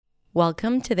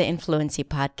Welcome to the Fluency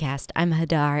podcast. I'm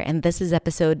Hadar, and this is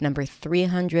episode number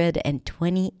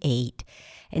 328.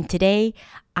 And today,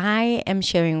 I am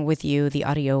sharing with you the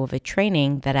audio of a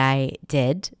training that I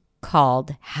did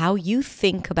called How You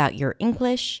Think About Your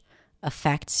English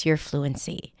Affects Your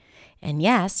Fluency. And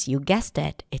yes, you guessed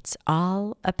it, it's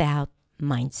all about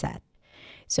mindset.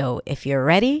 So if you're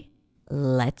ready,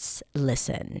 let's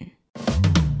listen.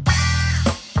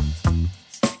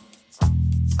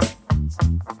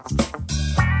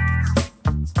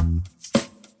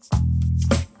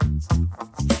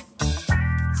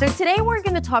 So today we're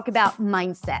going to talk about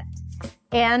mindset.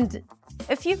 And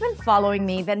if you've been following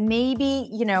me, then maybe,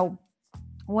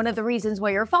 one of the reasons why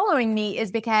you're following me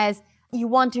is because you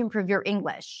want to improve your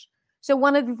English. So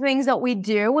one of the things that we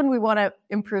do when we want to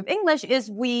improve English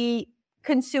is we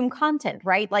consume content,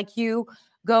 right? Like you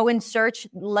go and search.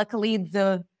 Luckily,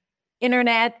 the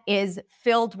internet is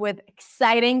filled with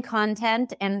exciting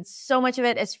content, and so much of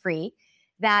it is free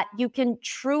that you can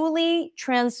truly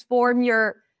transform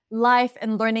your life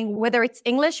and learning, whether it's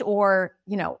English or,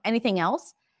 anything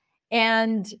else.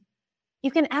 And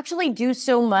you can actually do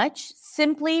so much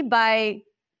simply by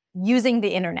using the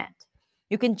internet.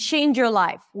 You can change your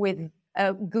life with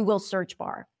a Google search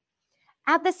bar.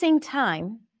 At the same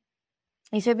time,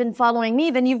 if you've been following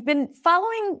me, then you've been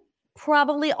following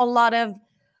probably a lot of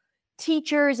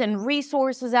teachers and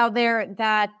resources out there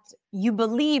that you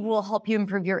believe will help you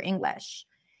improve your English.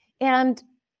 And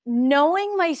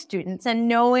knowing my students and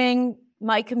knowing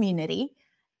my community,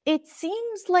 it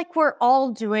seems like we're all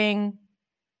doing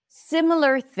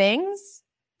similar things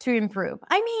to improve.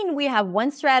 I mean, we have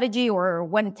one strategy or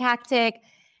one tactic,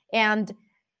 and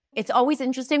it's always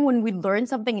interesting when we learn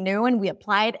something new and we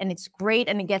apply it and it's great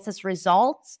and it gets us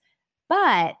results,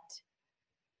 but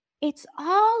it's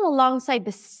all alongside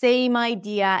the same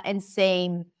idea and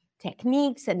same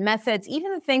techniques and methods,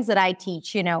 even the things that I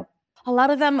teach, A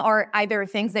lot of them are either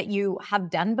things that you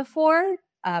have done before.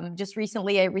 Just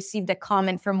recently, I received a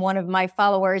comment from one of my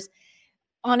followers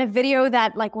on a video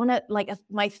that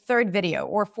my third video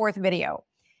or fourth video.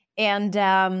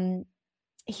 And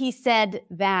he said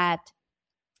that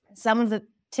some of the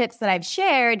tips that I've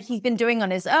shared, he's been doing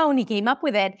on his own. He came up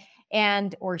with it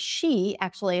or she,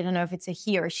 actually, I don't know if it's a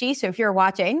he or she. So if you're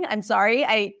watching, I'm sorry,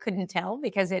 I couldn't tell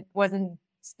because it wasn't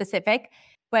specific.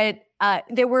 But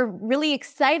they were really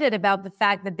excited about the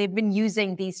fact that they've been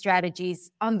using these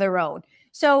strategies on their own.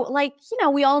 So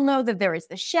we all know that there is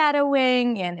the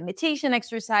shadowing and imitation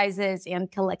exercises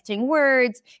and collecting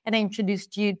words. And I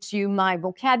introduced you to my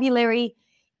vocabulary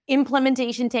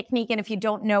implementation technique. And if you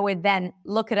don't know it, then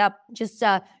look it up. Just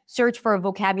search for a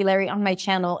vocabulary on my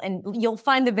channel and you'll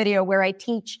find the video where I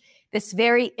teach this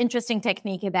very interesting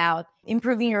technique about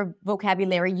improving your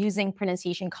vocabulary using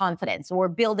pronunciation confidence or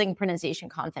building pronunciation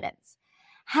confidence.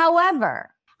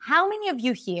 However, how many of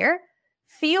you here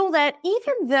feel that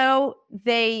even though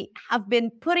they have been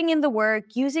putting in the work,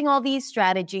 using all these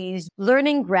strategies,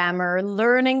 learning grammar,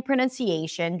 learning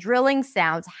pronunciation, drilling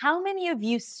sounds, how many of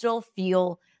you still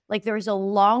feel like there's a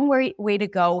long way to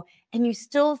go and you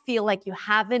still feel like you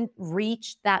haven't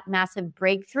reached that massive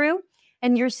breakthrough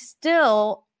and you're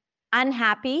still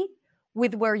unhappy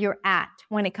with where you're at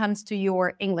when it comes to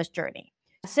your English journey?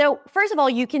 So first of all,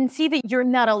 you can see that you're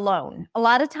not alone. A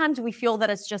lot of times we feel that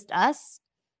it's just us.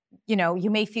 You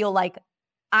may feel like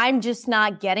I'm just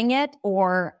not getting it,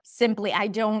 or simply I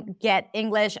don't get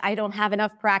English. I don't have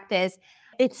enough practice.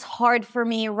 It's hard for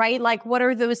me, right? Like, what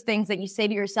are those things that you say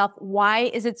to yourself? Why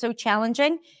is it so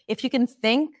challenging? If you can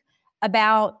think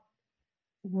about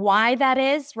why that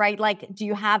is, right? Like, do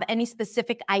you have any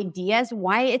specific ideas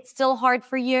why it's still hard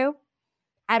for you?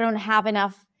 I don't have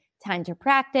enough time to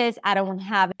practice. I don't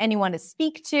have anyone to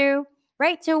speak to,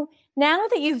 right? So now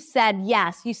that you've said,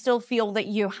 yes, you still feel that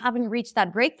you haven't reached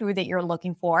that breakthrough that you're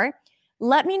looking for,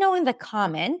 let me know in the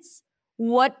comments,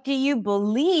 what do you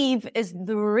believe is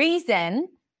the reason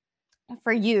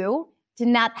for you to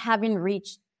not having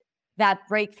reached that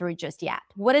breakthrough just yet?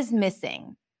 What is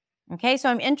missing? Okay, so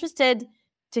I'm interested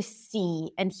to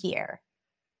see and hear.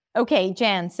 Okay,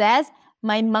 Jan says,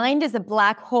 my mind is a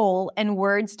black hole and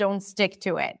words don't stick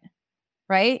to it,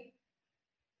 right?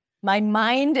 My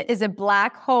mind is a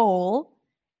black hole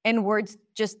and words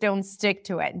just don't stick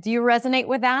to it. Do you resonate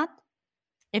with that?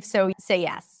 If so, say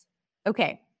yes.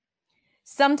 Okay.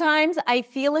 Sometimes I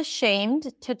feel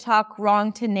ashamed to talk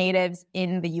wrong to natives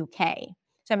in the UK.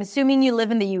 So I'm assuming you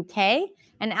live in the UK,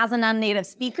 and as a non-native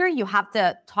speaker, you have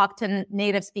to talk to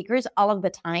native speakers all of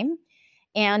the time,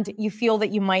 and you feel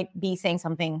that you might be saying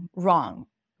something wrong,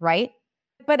 right?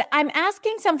 But I'm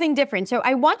asking something different. So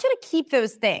I want you to keep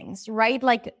those things, right?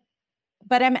 Like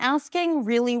but I'm asking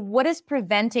really what is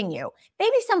preventing you?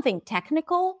 Maybe something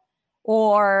technical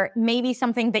or maybe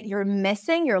something that you're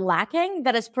missing, you're lacking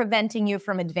that is preventing you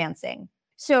from advancing.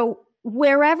 So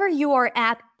wherever you are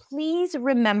at, please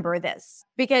remember this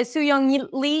because Soo-Young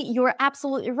Lee, you're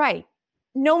absolutely right.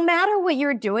 No matter what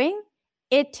you're doing,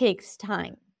 it takes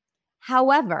time.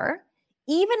 However,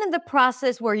 even in the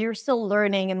process where you're still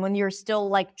learning and when you're still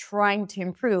like trying to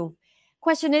improve,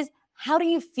 question is, how do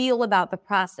you feel about the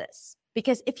process?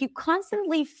 Because if you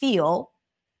constantly feel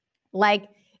like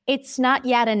it's not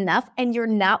yet enough and you're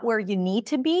not where you need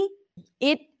to be,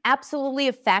 it absolutely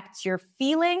affects your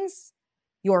feelings,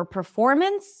 your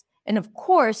performance, and of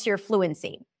course, your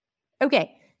fluency.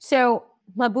 Okay, so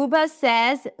Mabuba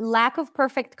says lack of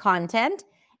perfect content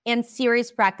and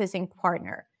serious practicing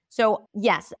partner. So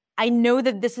yes, I know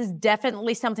that this is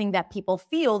definitely something that people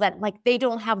feel that like they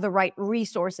don't have the right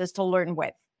resources to learn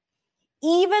with.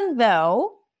 Even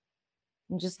though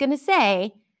I'm just going to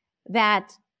say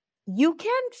that you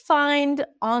can find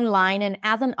online, and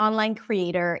as an online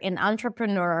creator and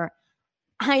entrepreneur,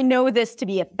 I know this to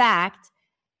be a fact.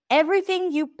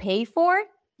 Everything you pay for,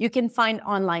 you can find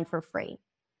online for free.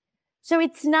 So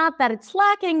it's not that it's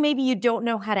lacking. Maybe you don't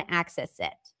know how to access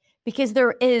it because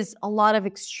there is a lot of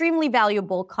extremely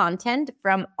valuable content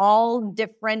from all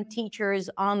different teachers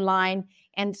online.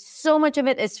 And so much of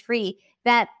it is free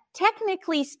that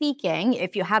technically speaking,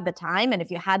 if you had the time and if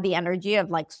you had the energy of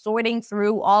like sorting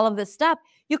through all of this stuff,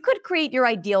 you could create your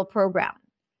ideal program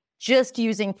just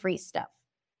using free stuff.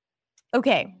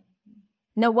 Okay.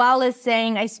 Nawal is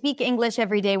saying, I speak English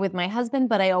every day with my husband,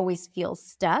 but I always feel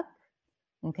stuck.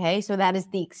 Okay, so that is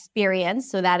the experience.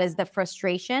 So that is the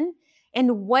frustration.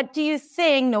 And what do you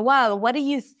think, Nawal, what do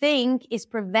you think is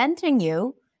preventing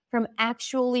you from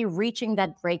actually reaching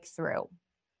that breakthrough?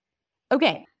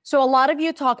 Okay, so a lot of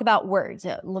you talk about words,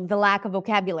 the lack of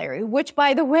vocabulary, which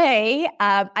by the way,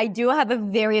 I do have a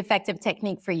very effective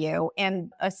technique for you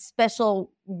and a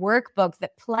special workbook,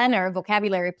 the planner,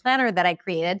 vocabulary planner that I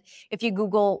created. If you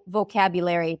Google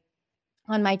vocabulary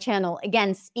on my channel,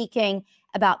 again, speaking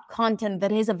about content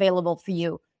that is available for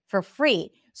you for free.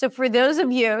 So for those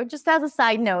of you, just as a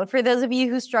side note, for those of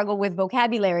you who struggle with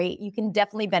vocabulary, you can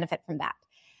definitely benefit from that.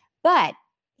 But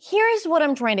here's what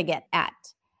I'm trying to get at.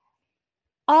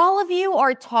 All of you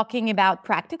are talking about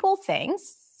practical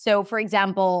things. So for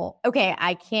example, okay,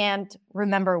 I can't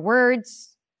remember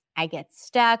words. I get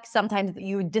stuck. Sometimes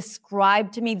you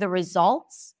describe to me the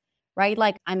results, right?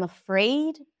 Like I'm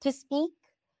afraid to speak.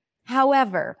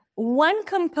 However, one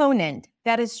component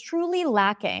that is truly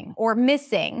lacking or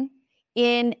missing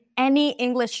in any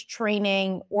English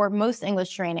training or most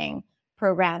English training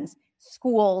programs,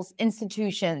 schools,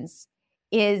 institutions,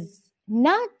 is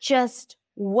not just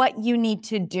what you need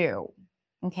to do,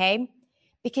 okay?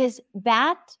 Because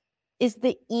that is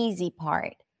the easy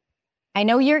part. I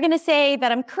know you're going to say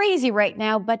that I'm crazy right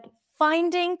now, but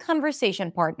finding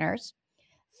conversation partners,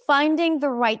 finding the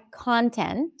right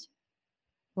content,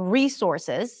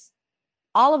 resources,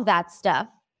 all of that stuff,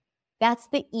 that's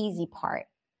the easy part.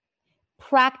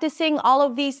 Practicing all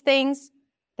of these things,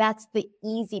 that's the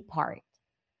easy part.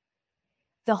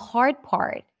 The hard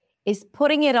part is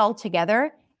putting it all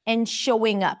together and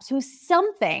showing up to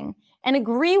something. And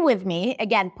agree with me,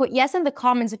 again, put yes in the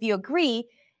comments if you agree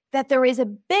that there is a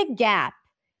big gap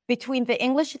between the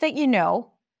English that you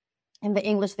know and the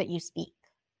English that you speak,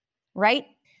 right?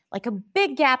 Like a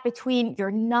big gap between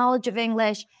your knowledge of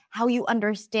English, how you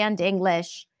understand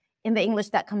English, and the English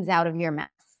that comes out of your mouth.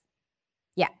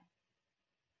 Yeah.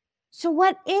 So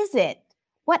what is it?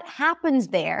 What happens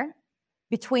there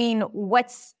between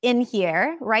what's in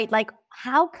here, right? Like,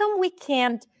 how come we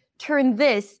can't turn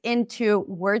this into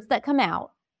words that come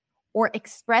out or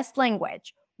expressed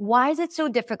language? Why is it so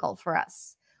difficult for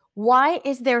us? Why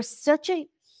is there such a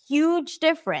huge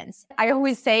difference? I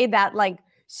always say that like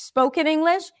spoken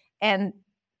English and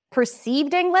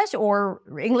perceived English or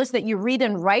English that you read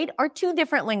and write are two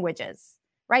different languages,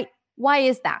 right? Why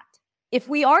is that? If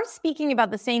we are speaking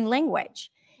about the same language,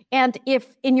 and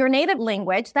if in your native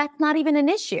language, that's not even an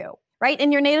issue, right?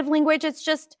 In your native language, it's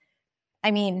just,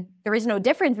 I mean, there is no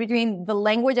difference between the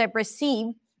language I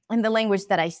perceive and the language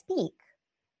that I speak.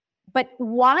 But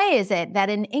why is it that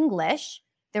in English,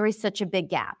 there is such a big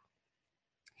gap?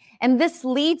 And this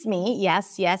leads me,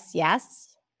 yes.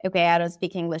 Okay, I don't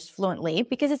speak English fluently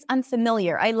because it's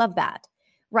unfamiliar. I love that.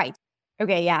 Right.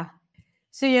 Okay, yeah.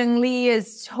 Soo-Young Lee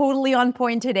is totally on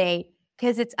point today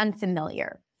because it's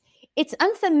unfamiliar. It's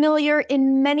unfamiliar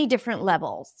in many different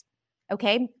levels.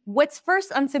 Okay, what's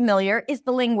first unfamiliar is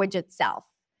the language itself.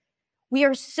 We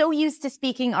are so used to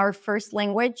speaking our first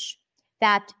language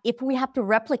that if we have to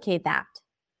replicate that,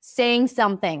 saying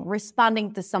something,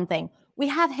 responding to something. We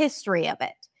have history of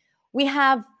it. We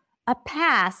have a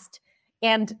past,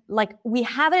 and like we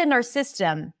have it in our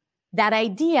system, that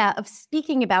idea of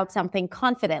speaking about something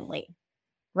confidently,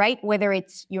 right? Whether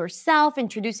it's yourself,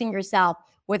 introducing yourself,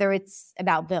 whether it's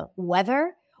about the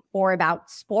weather or about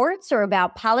sports or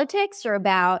about politics or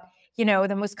about,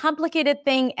 the most complicated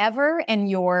thing ever and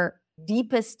your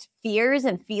deepest fears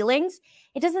and feelings.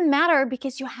 It doesn't matter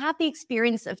because you have the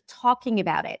experience of talking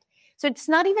about it. So it's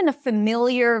not even a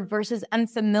familiar versus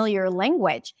unfamiliar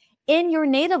language. In your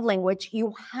native language,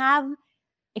 you have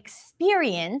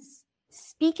experience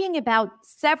speaking about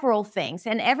several things.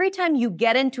 And every time you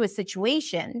get into a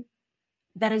situation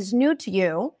that is new to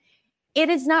you, it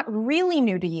is not really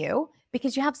new to you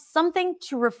because you have something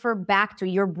to refer back to.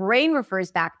 Your brain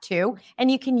refers back to, and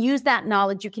you can use that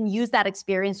knowledge, you can use that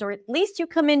experience, or at least you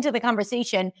come into the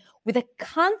conversation with a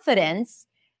confidence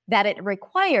that it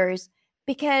requires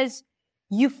because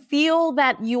you feel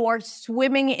that you are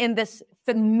swimming in this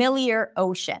familiar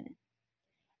ocean.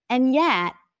 And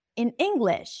yet, in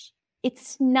English,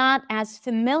 it's not as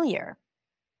familiar.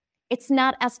 It's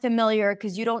not as familiar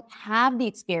because you don't have the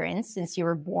experience since you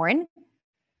were born,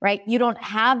 right? You don't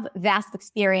have vast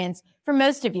experience for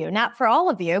most of you, not for all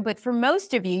of you, but for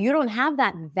most of you, you don't have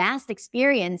that vast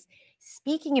experience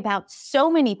speaking about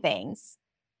so many things,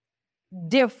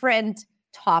 different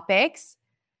topics,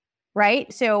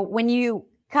 right? So when you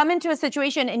come into a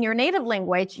situation in your native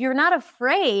language, you're not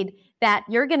afraid that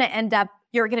you're going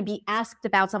to be asked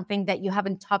about something that you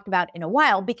haven't talked about in a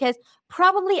while, because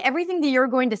probably everything that you're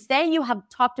going to say, you have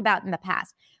talked about in the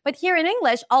past. But here in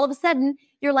English, all of a sudden,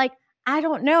 you're like, I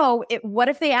don't know. What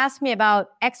if they ask me about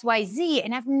X, Y, Z,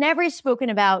 and I've never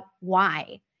spoken about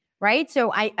Y, right?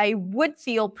 So I would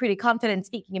feel pretty confident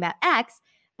speaking about X,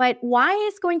 but Y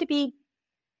is going to be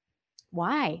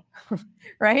why,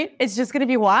 right? It's just going to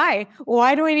be why.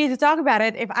 Why do I need to talk about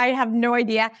it if I have no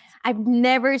idea? I've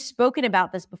never spoken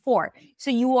about this before. So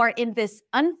you are in this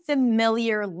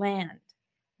unfamiliar land.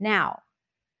 Now,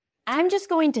 I'm just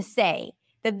going to say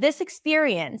that this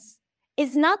experience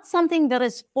is not something that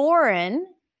is foreign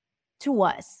to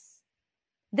us.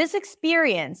 This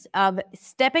experience of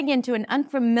stepping into an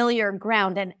unfamiliar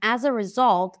ground and as a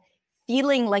result,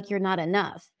 feeling like you're not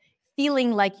enough,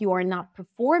 feeling like you are not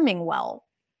performing well,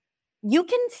 you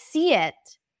can see it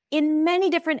in many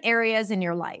different areas in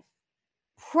your life.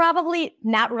 Probably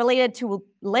not related to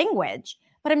language,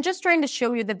 but I'm just trying to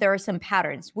show you that there are some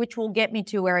patterns, which will get me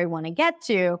to where I want to get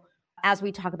to as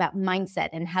we talk about mindset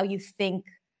and how you think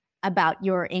about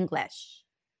your English.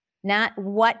 Not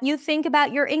what you think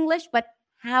about your English, but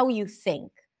how you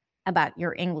think about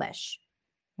your English.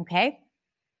 Okay?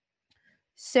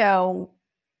 So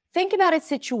think about a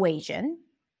situation.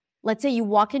 Let's say you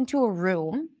walk into a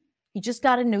room, you just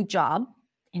got a new job,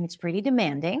 and it's pretty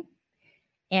demanding.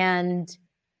 And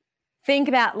think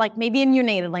about like maybe in your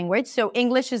native language. So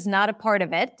English is not a part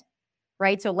of it,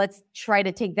 right? So let's try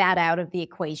to take that out of the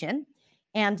equation.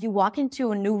 And you walk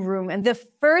into a new room, and the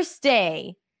first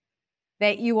day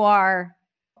that you are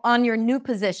on your new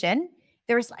position,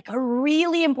 there's like a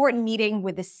really important meeting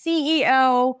with the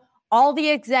CEO, all the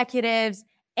executives,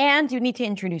 and you need to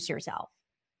introduce yourself,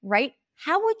 right?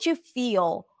 How would you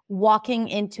feel walking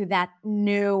into that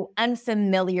new,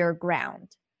 unfamiliar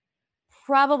ground?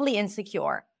 Probably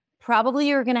insecure. Probably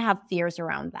you're going to have fears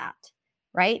around that,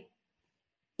 right?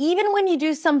 Even when you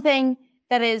do something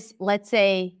that is, let's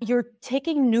say, you're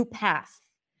taking new paths.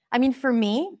 I mean, for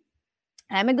me,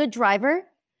 I'm a good driver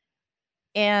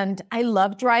and I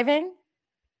love driving,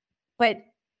 but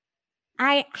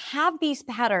I have these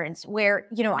patterns where,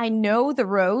 I know the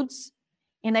roads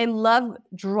and I love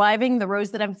driving the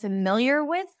roads that I'm familiar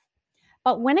with.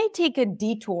 But when I take a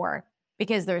detour,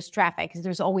 because there's traffic, because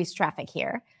there's always traffic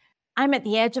here, I'm at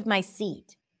the edge of my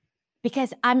seat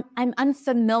because I'm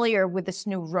unfamiliar with this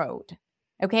new road.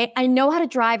 Okay, I know how to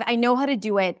drive, I know how to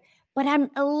do it, but I'm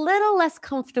a little less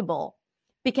comfortable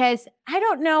because I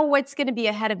don't know what's going to be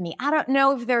ahead of me. I don't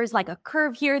know if there's like a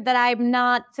curve here that I'm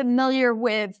not familiar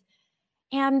with.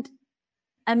 And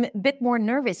I'm a bit more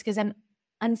nervous because I'm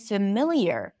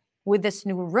unfamiliar with this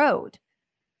new road.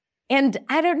 And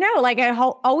I don't know, like I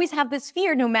always have this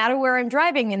fear no matter where I'm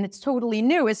driving, and it's totally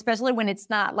new, especially when it's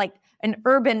not like an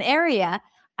urban area.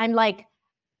 I'm like,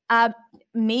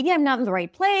 maybe I'm not in the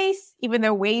right place, even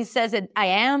though Waze says that I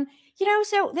am,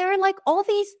 so there are like all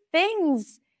these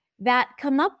things that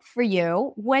come up for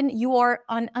you when you are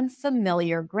on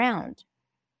unfamiliar ground.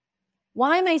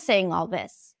 Why am I saying all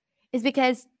this? Is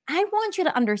because I want you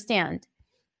to understand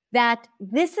that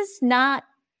this is not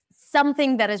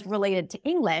something that is related to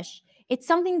English. It's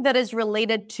something that is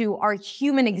related to our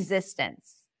human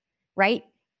existence. right?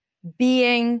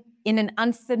 Being in an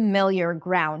unfamiliar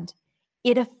ground.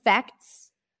 It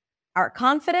affects our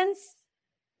confidence,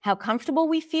 how comfortable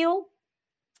we feel,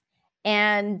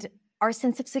 and our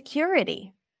sense of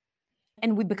security.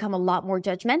 And we become a lot more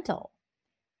judgmental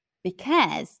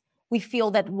because we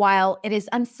feel that while it is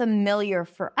unfamiliar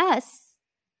for us,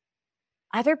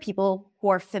 other people who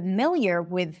are familiar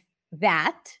with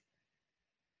that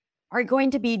are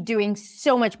going to be doing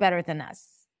so much better than us,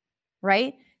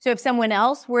 right? So if someone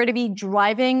else were to be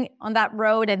driving on that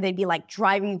road and they'd be like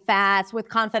driving fast with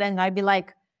confidence, I'd be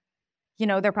like,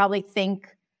 they'll probably think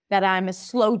that I'm a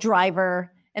slow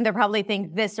driver and they'll probably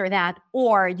think this or that.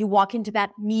 Or you walk into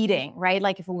that meeting, right?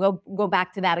 Like if we go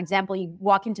back to that example, you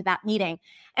walk into that meeting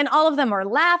and all of them are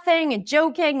laughing and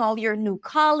joking, all your new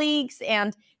colleagues,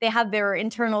 and they have their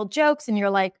internal jokes. And you're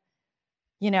like,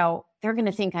 they're going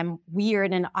to think I'm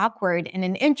weird and awkward and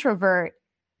an introvert.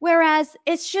 Whereas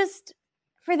it's just,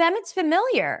 for them, it's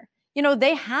familiar.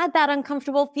 They had that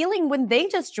uncomfortable feeling when they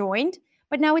just joined,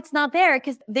 but now it's not there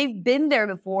because they've been there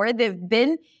before. They've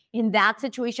been in that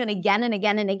situation again and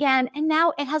again and again, and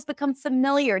now it has become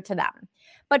familiar to them.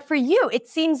 But for you, it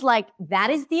seems like that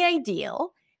is the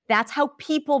ideal. That's how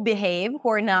people behave who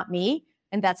are not me,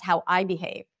 and that's how I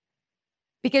behave.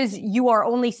 Because you are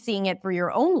only seeing it through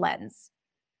your own lens.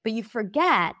 But you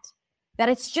forget that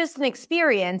it's just an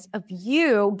experience of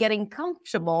you getting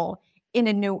comfortable in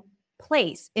a new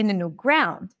place, in a new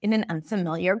ground, in an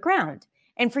unfamiliar ground.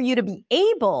 And for you to be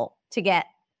able to get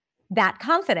that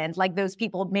confident, like those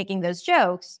people making those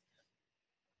jokes,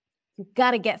 you've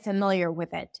got to get familiar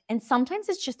with it. And sometimes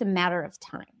it's just a matter of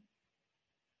time.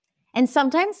 And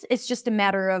sometimes it's just a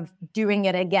matter of doing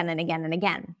it again and again and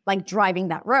again, like driving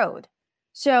that road.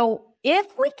 So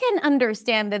if we can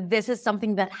understand that this is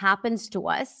something that happens to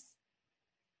us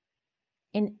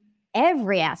in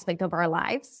every aspect of our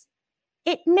lives,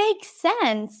 it makes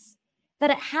sense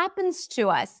that it happens to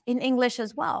us in English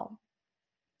as well.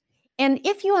 And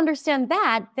if you understand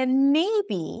that, then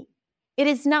maybe it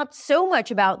is not so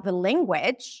much about the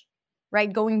language,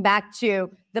 right? Going back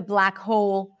to the black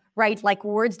hole, right? Like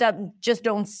words that just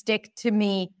don't stick to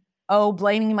me. Oh,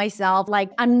 blaming myself.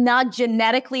 Like I'm not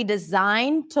genetically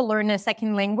designed to learn a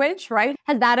second language, right?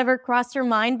 Has that ever crossed your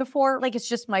mind before? Like it's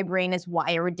just my brain is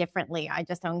wired differently. I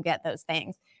just don't get those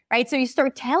things, right? So you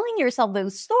start telling yourself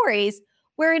those stories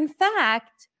where in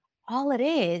fact, all it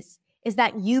is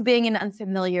that you being in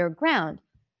unfamiliar ground.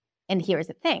 And here's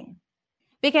the thing.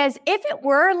 Because if it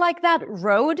were like that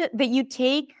road that you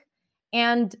take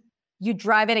and you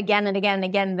drive it again and again and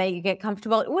again, that you get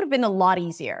comfortable, it would have been a lot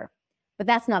easier. But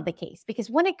that's not the case,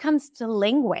 because when it comes to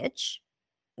language,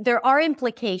 there are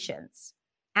implications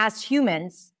as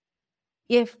humans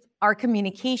if our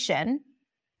communication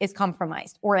is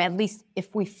compromised, or at least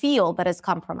if we feel that it's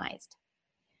compromised.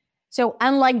 So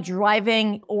unlike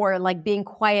driving or like being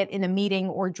quiet in a meeting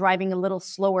or driving a little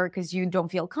slower because you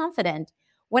don't feel confident,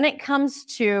 when it comes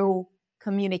to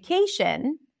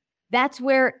communication, that's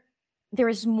where there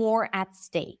is more at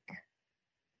stake.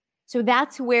 So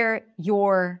that's where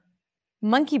your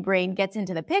monkey brain gets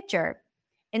into the picture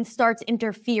and starts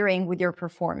interfering with your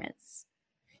performance.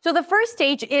 So the first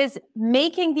stage is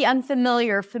making the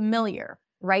unfamiliar familiar,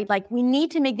 right? Like we need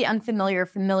to make the unfamiliar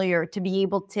familiar to be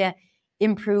able to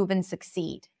improve and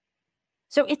succeed.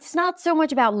 So it's not so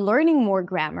much about learning more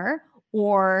grammar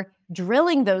or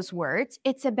drilling those words.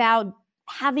 It's about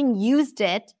having used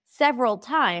it several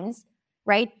times,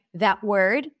 right? That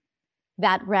word,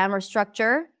 that grammar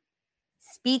structure,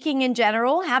 speaking in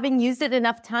general, having used it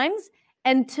enough times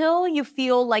until you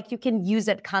feel like you can use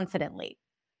it confidently.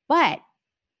 But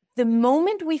the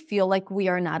moment we feel like we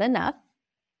are not enough,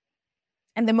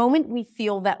 and the moment we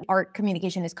feel that our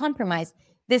communication is compromised,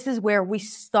 this is where we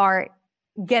start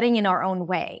getting in our own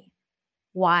way.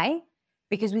 Why?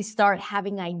 Because we start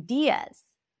having ideas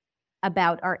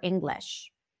about our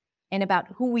English and about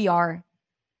who we are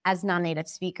as non-native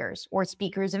speakers or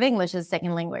speakers of English as a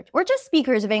second language, or just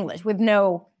speakers of English with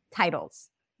no titles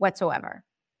whatsoever.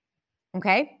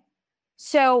 Okay?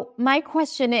 So my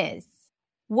question is,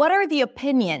 what are the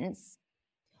opinions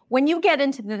when you get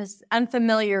into this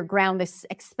unfamiliar ground, this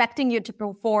expecting you to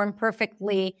perform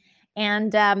perfectly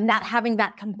and not having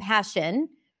that compassion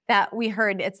that we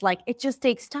heard? It's like, it just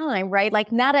takes time, right?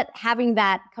 Like not having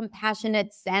that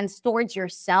compassionate sense towards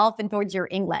yourself and towards your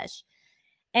English.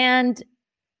 And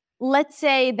let's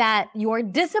say that you're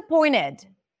disappointed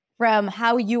from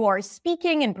how you are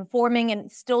speaking and performing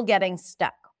and still getting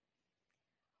stuck.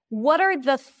 What are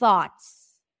the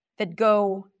thoughts that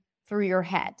go through your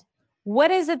head?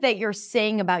 What is it that you're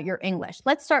saying about your English?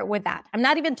 Let's start with that. I'm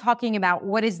not even talking about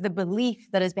what is the belief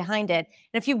that is behind it.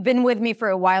 And if you've been with me for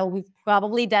a while, we've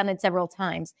probably done it several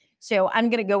times. So I'm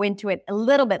going to go into it a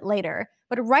little bit later.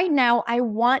 But right now, I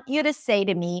want you to say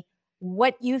to me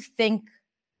what you think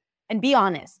and be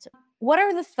honest. What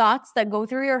are the thoughts that go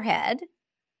through your head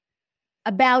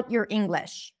about your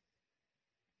English?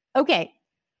 Okay,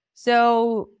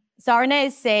 so Sarna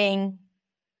is saying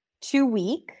too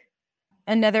weak.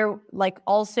 Another, like,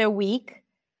 also weak.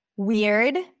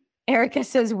 Weird. Erica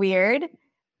says weird,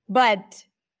 but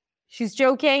she's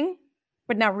joking,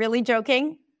 but not really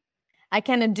joking. I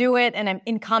cannot do it and I'm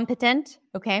incompetent.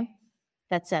 Okay,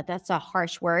 that's a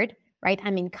harsh word, right?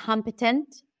 I'm incompetent.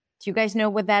 Do you guys know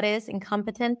what that is?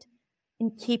 Incompetent,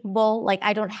 incapable, like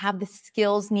I don't have the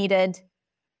skills needed.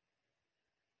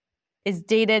 Is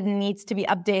dated and needs to be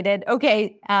updated.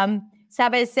 Okay,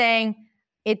 Saba is saying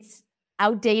it's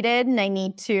outdated and I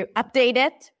need to update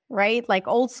it, right? Like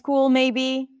old school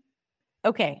maybe.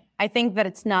 Okay, I think that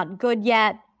it's not good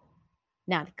yet,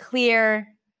 not clear.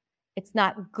 It's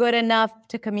not good enough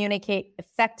to communicate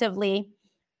effectively.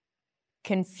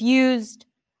 Confused,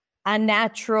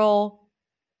 unnatural.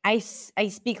 I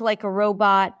speak like a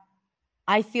robot.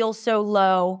 I feel so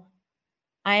low.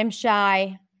 I am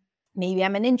shy. Maybe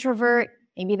I'm an introvert.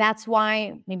 Maybe that's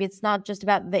why. Maybe it's not just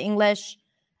about the English.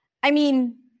 I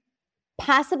mean,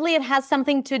 possibly it has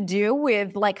something to do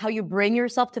with like how you bring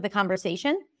yourself to the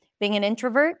conversation. Being an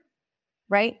introvert,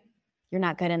 right? You're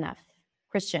not good enough.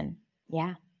 Christian,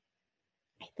 yeah.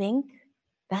 I think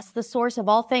that's the source of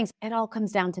all things. It all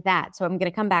comes down to that. So I'm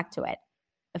going to come back to it.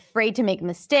 Afraid to make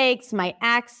mistakes, my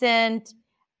accent,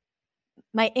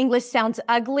 my English sounds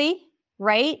ugly,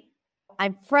 right?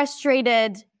 I'm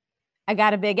frustrated. I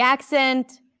got a big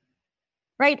accent,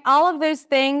 right? All of those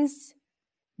things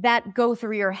that go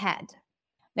through your head.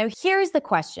 Now, here's the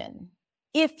question.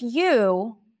 If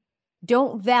you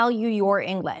don't value your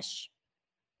English,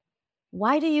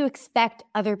 why do you expect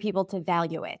other people to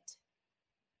value it?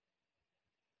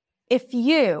 If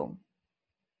you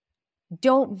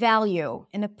don't value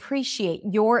and appreciate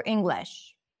your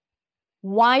English,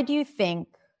 why do you think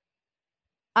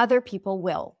other people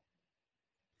will?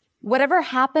 Whatever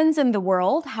happens in the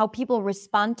world, how people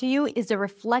respond to you is a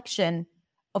reflection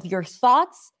of your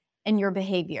thoughts and your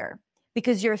behavior,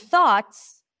 because your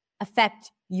thoughts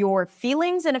affect your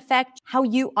feelings and affect how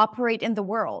you operate in the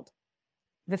world,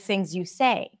 the things you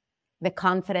say, the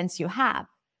confidence you have.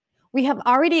 We have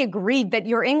already agreed that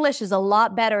your English is a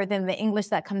lot better than the English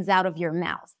that comes out of your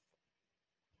mouth.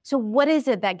 So what is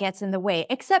it that gets in the way?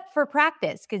 Except for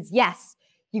practice, because yes,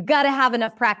 you got to have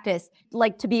enough practice,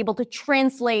 like to be able to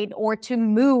translate or to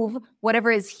move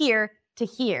whatever is here to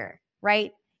here,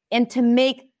 right? And to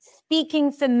make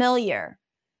speaking familiar.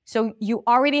 So you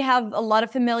already have a lot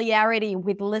of familiarity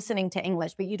with listening to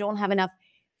English, but you don't have enough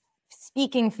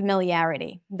speaking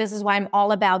familiarity. This is why I'm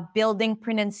all about building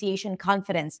pronunciation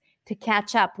confidence to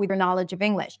catch up with your knowledge of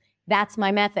English. That's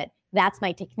my method. That's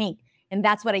my technique. And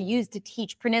that's what I use to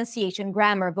teach pronunciation,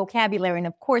 grammar, vocabulary, and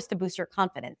of course, to boost your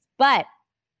confidence. But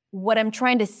what I'm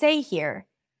trying to say here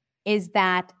is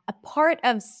that a part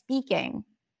of speaking,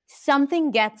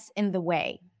 something gets in the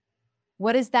way.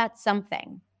 What is that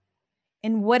something?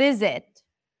 And what is it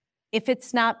if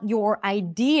it's not your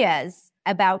ideas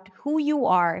about who you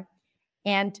are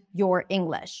and your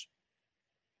English?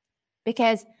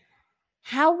 Because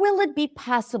how will it be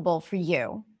possible for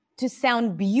you to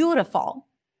sound beautiful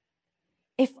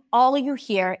if all you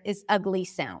hear is ugly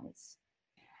sounds?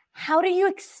 How do you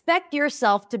expect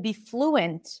yourself to be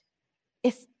fluent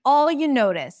if all you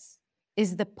notice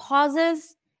is the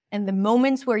pauses and the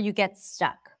moments where you get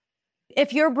stuck?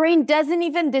 If your brain doesn't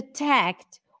even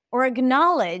detect or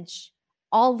acknowledge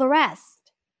all the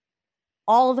rest,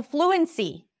 all the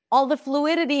fluency, all the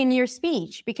fluidity in your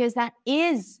speech, because that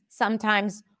is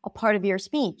sometimes a part of your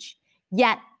speech,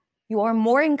 yet you are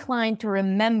more inclined to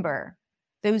remember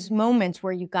those moments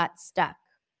where you got stuck.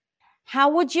 How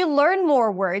would you learn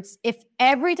more words if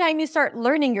every time you start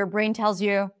learning, your brain tells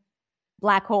you,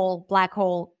 black hole,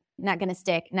 not going to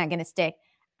stick, not going to stick?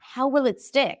 How will it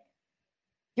stick?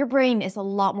 Your brain is a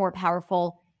lot more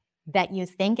powerful than you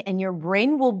think, and your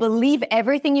brain will believe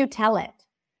everything you tell it.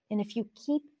 And if you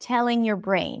keep telling your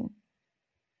brain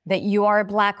that you are a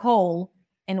black hole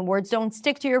and words don't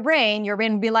stick to your brain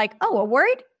will be like, oh, a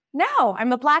word? No,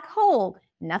 I'm a black hole.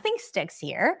 Nothing sticks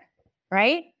here,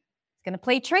 right? It's going to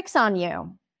play tricks on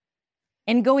you.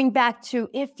 And going back to,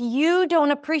 if you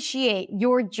don't appreciate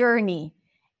your journey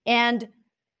and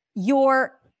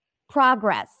your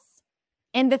progress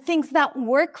and the things that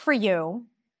work for you,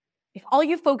 If all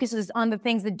you focus is on the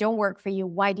things that don't work for you,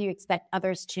 why do you expect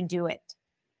others to do it?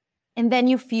 And then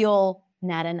you feel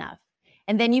not enough.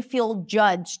 And then you feel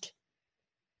judged.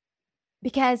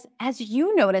 Because as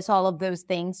you notice all of those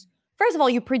things, first of all,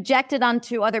 you project it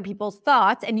onto other people's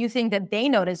thoughts and you think that they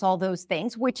notice all those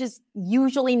things, which is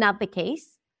usually not the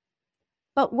case.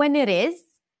 But when it is,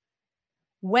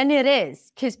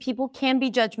 because people can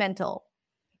be judgmental,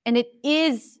 and it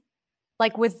is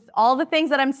like with all the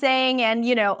things that I'm saying and,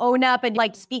 own up and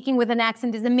like speaking with an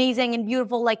accent is amazing and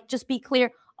beautiful. Like, just be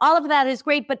clear. All of that is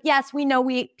great. But yes, we know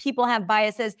people have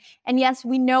biases. And yes,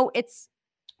 we know it's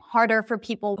harder for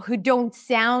people who don't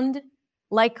sound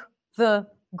like the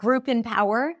group in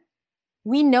power.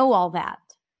 We know all that.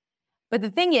 But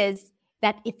the thing is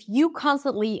that if you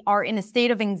constantly are in a state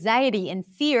of anxiety and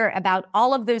fear about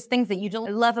all of those things that you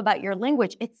don't love about your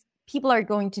language, people are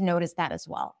going to notice that as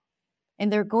well.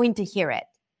 And they're going to hear it.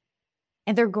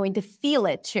 And they're going to feel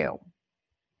it too.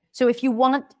 So if you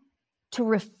want to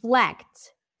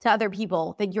reflect to other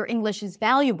people that your English is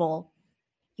valuable,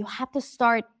 you have to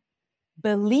start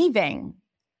believing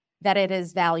that it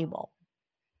is valuable.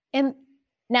 And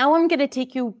now I'm going to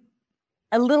take you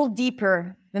a little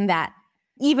deeper than that,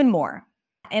 even more.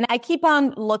 And I keep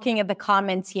on looking at the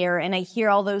comments here and I hear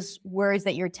all those words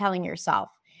that you're telling yourself.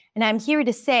 And I'm here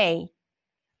to say,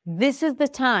 this is the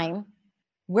time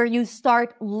where you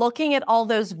start looking at all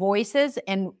those voices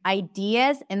and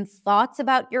ideas and thoughts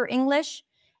about your English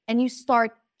and you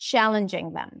start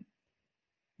challenging them.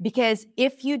 Because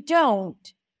if you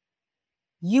don't,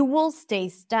 you will stay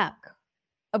stuck.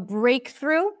 A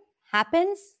breakthrough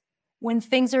happens when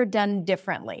things are done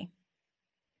differently.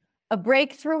 A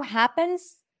breakthrough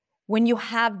happens when you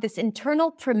have this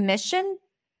internal permission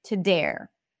to dare.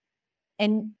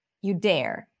 And you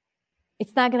dare.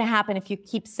 It's not going to happen if you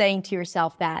keep saying to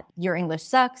yourself that your English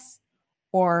sucks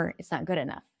or it's not good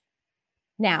enough.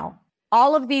 Now,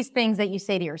 all of these things that you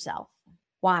say to yourself,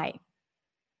 why?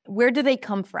 Where do they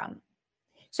come from?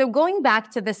 So going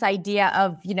back to this idea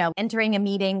of, entering a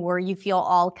meeting where you feel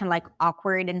all kind of like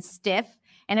awkward and stiff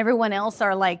and everyone else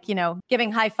are like,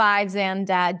 giving high fives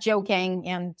and joking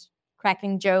and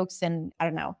cracking jokes and, I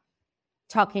don't know,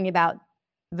 talking about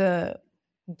the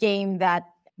game that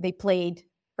they played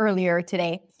earlier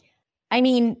today. I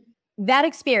mean, that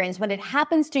experience, when it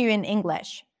happens to you in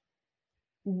English,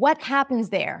 what happens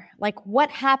there? Like,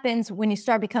 what happens when you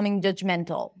start becoming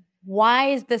judgmental? Why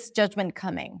is this judgment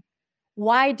coming?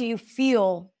 Why do you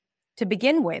feel, to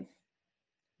begin with,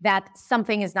 that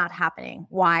something is not happening?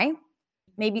 Why?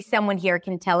 Maybe someone here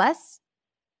can tell us.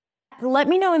 Let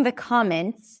me know in the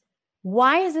comments,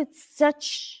 why is it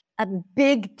such a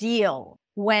big deal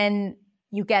when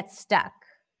you get stuck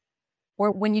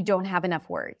or when you don't have enough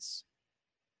words,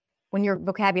 when your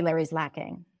vocabulary is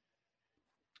lacking?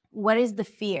 What is the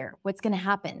fear? What's going to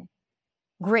happen?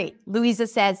 Great. Louisa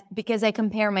says, because I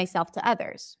compare myself to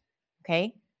others.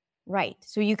 Okay, right.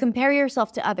 So you compare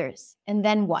yourself to others, and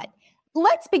then what?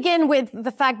 Let's begin with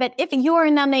the fact that if you're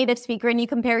a non-native speaker and you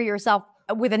compare yourself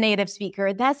with a native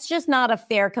speaker, that's just not a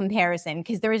fair comparison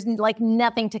because there is like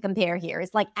nothing to compare here.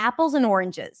 It's like apples and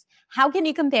oranges. How can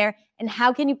you compare and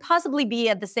how can you possibly be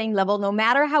at the same level no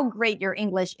matter how great your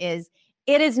English is?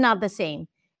 It is not the same.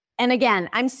 And again,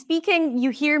 I'm speaking,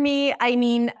 you hear me. I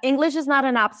mean, English is not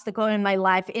an obstacle in my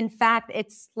life. In fact,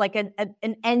 it's like an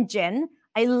engine.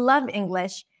 I love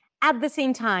English. At the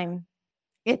same time,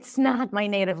 it's not my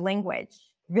native language.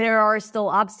 There are still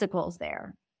obstacles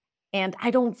there. And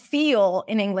I don't feel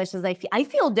in English as I feel. I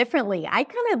feel differently. I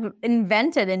kind of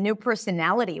invented a new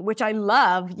personality, which I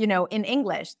love, in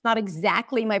English. It's not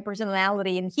exactly my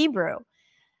personality in Hebrew.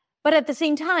 But at the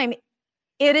same time,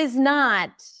 it is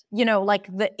not,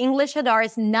 like the English Hadar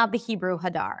is not the Hebrew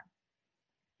Hadar.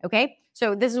 Okay?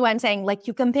 So this is why I'm saying, like,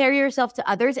 you compare yourself to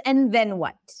others, and then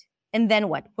what? And then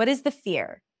what? What is the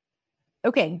fear?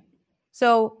 Okay.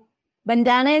 So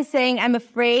Bandana is saying, I'm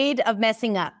afraid of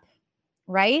messing up,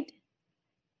 right?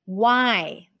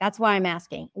 Why? That's why I'm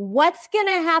asking. What's going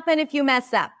to happen if you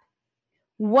mess up?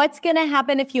 What's going to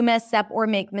happen if you mess up or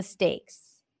make mistakes?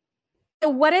 So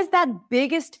what is that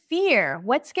biggest fear?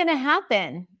 What's going to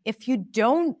happen if you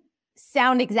don't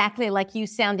sound exactly like you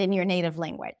sound in your native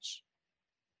language?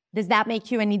 Does that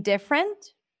make you any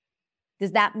different?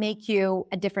 Does that make you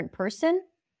a different person?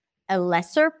 A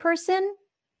lesser person?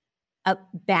 A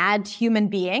bad human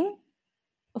being?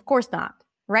 Of course not,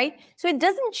 right? So it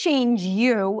doesn't change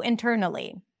you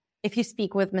internally if you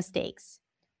speak with mistakes.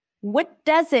 What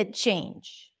does it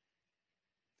change?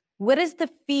 What is the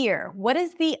fear? What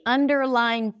is the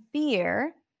underlying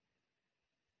fear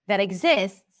that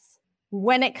exists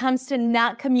when it comes to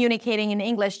not communicating in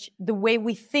English the way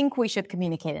we think we should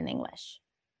communicate in English.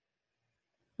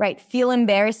 Right? Feel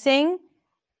embarrassing.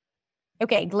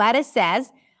 Okay, Gladys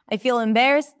says, I feel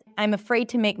embarrassed. I'm afraid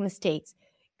to make mistakes.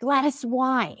 Gladys,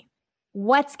 why?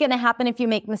 What's going to happen if you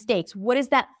make mistakes? What is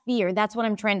that fear? That's what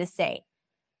I'm trying to say,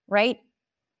 right?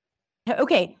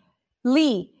 Okay,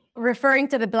 Lee, referring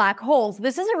to the black holes,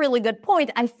 this is a really good point.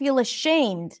 I feel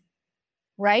ashamed,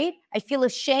 right? I feel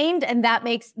ashamed, and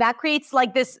that creates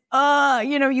like this,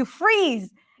 you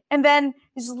freeze. And then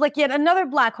it's just like yet another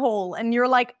black hole. And you're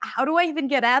like, how do I even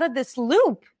get out of this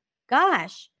loop?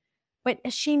 Gosh, but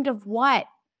ashamed of what?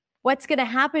 What's going to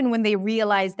happen when they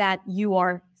realize that you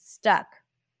are stuck?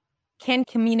 Can't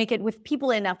communicate with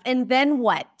people enough. And then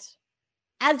what?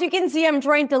 As you can see, I'm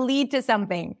trying to lead to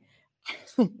something.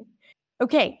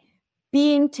 Okay,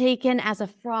 being taken as a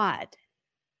fraud,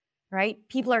 right?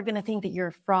 People are going to think that you're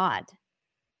a fraud.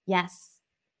 Yes,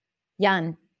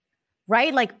 Yan,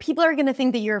 right? Like people are going to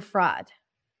think that you're a fraud.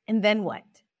 And then what?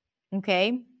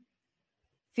 Okay,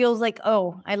 feels like,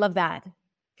 oh, I love that.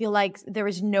 Feel like there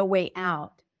is no way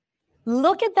out.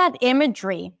 Look at that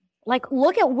imagery. Like,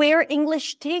 look at where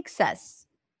English takes us.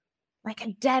 Like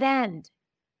a dead end,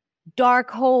 dark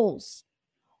holes,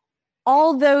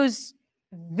 all those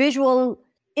visual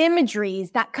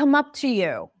imageries that come up to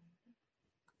you.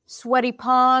 Sweaty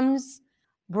palms,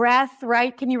 breath,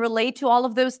 right? Can you relate to all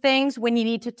of those things when you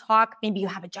need to talk? Maybe you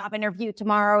have a job interview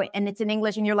tomorrow and it's in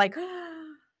English and you're like,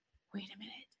 oh, wait a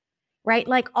minute, right?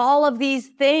 Like all of these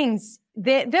things,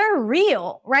 they're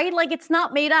real, right? Like it's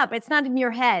not made up. It's not in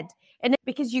your head. And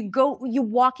because you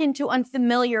walk into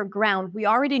unfamiliar ground, we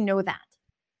already know that.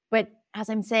 But as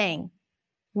I'm saying,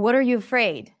 what are you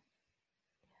afraid?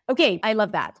 Okay, I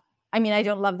love that. I mean, I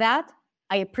don't love that.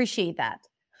 I appreciate that.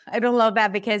 I don't love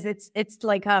that because it's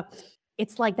like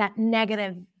that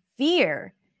negative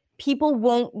fear. People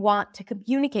won't want to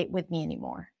communicate with me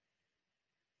anymore,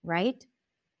 right?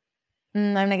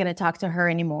 I'm not going to talk to her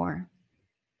anymore.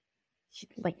 She,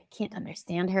 I can't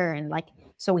understand her. And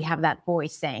so we have that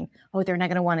voice saying, oh, they're not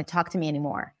going to want to talk to me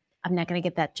anymore. I'm not going to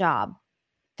get that job.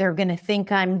 They're going to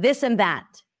think I'm this and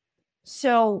that.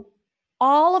 So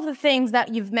all of the things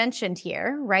that you've mentioned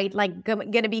here, right? Like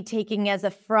going to be taken as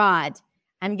a fraud.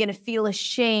 I'm going to feel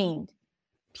ashamed.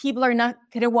 People are not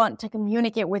going to want to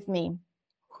communicate with me.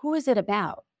 Who is it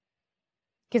about?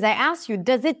 Because I asked you,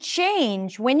 does it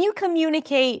change when you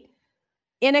communicate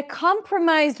in a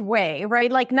compromised way,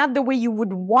 right? Like not the way you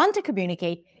would want to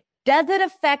communicate. Does it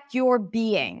affect your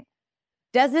being?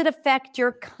 Does it affect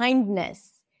your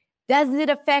kindness? Does it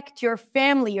affect your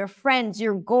family, your friends,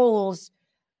 your goals,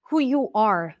 who you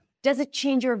are? Does it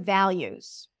change your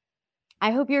values? I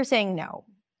hope you're saying no.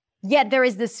 Yet there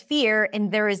is this fear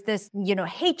and there is this,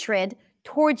 hatred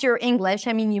towards your English.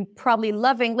 I mean, you probably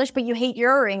love English, but you hate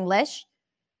your English,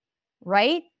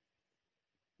 right?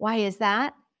 Why is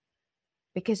that?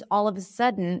 Because all of a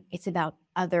sudden, it's about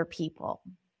other people.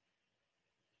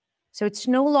 So it's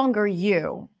no longer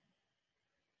you.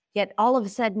 Yet all of a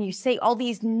sudden, you say all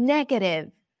these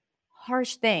negative,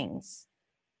 harsh things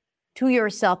to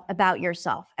yourself,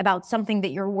 about something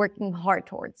that you're working hard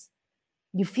towards.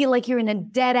 You feel like you're in a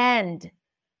dead end.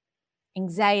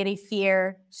 Anxiety,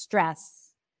 fear,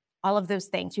 stress, all of those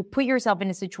things. You put yourself in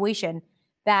a situation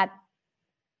that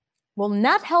will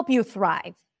not help you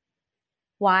thrive.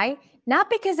 Why? Not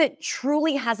because it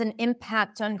truly has an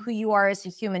impact on who you are as a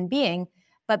human being,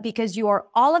 but because you are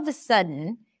all of a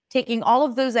sudden taking all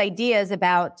of those ideas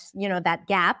about, that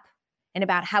gap and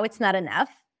about how it's not enough,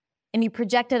 and you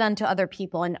project it onto other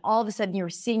people. And all of a sudden you're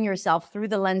seeing yourself through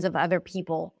the lens of other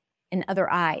people and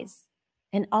other eyes.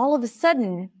 And all of a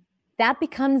sudden that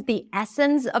becomes the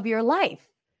essence of your life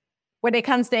when it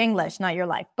comes to English, not your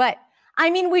life. But I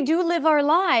mean, we do live our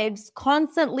lives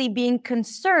constantly being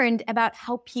concerned about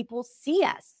how people see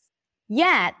us.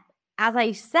 Yet, as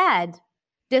I said,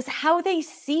 does how they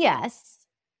see us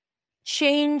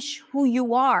change who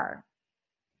you are?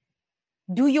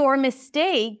 Do your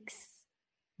mistakes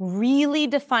really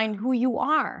define who you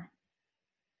are?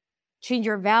 Change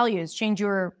your values, change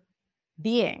your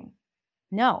being?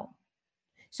 No.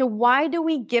 So why do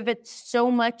we give it so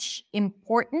much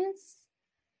importance?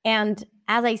 And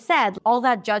as I said, all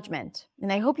that judgment,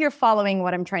 and I hope you're following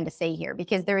what I'm trying to say here,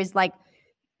 because there is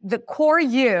the core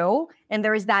you, and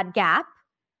there is that gap,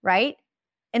 right?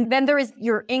 And then there is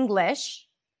your English,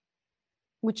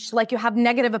 which you have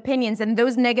negative opinions, and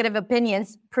those negative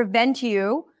opinions prevent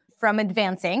you from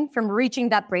advancing, from reaching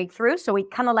that breakthrough. So it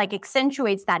kind of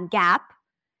accentuates that gap.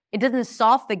 It doesn't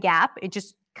solve the gap. It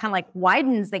just kind of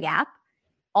widens the gap,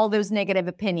 all those negative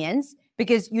opinions,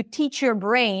 because you teach your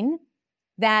brain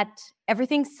that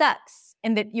everything sucks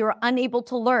and that you're unable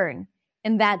to learn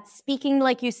and that speaking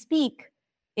like you speak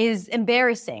is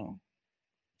embarrassing.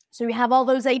 So you have all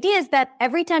those ideas that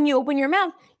every time you open your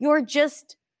mouth, you're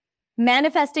just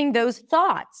manifesting those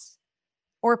thoughts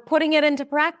or putting it into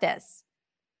practice.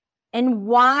 And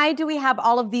why do we have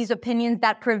all of these opinions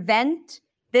that prevent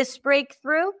this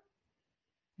breakthrough?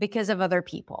 Because of other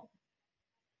people.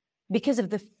 Because of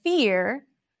the fear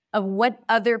of what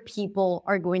other people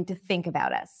are going to think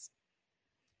about us,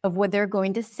 of what they're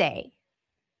going to say,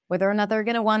 whether or not they're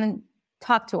going to want to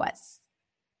talk to us.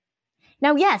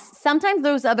 Now, yes, sometimes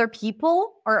those other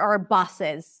people are our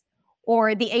bosses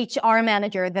or the HR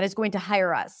manager that is going to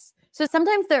hire us. So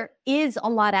sometimes there is a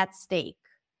lot at stake.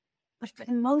 But for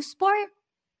the most part,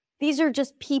 these are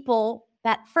just people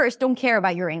that first don't care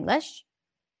about your English.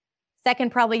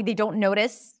 Second, probably they don't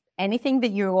notice anything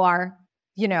that you are,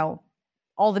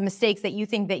 all the mistakes that you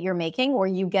think that you're making or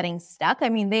you getting stuck. I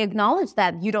mean, they acknowledge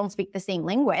that you don't speak the same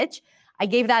language. I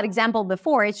gave that example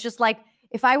before. It's just like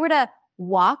if I were to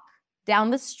walk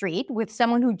down the street with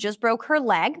someone who just broke her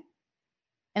leg,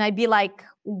 and I'd be like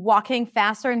walking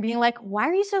faster and being like, why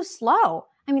are you so slow?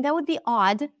 I mean, that would be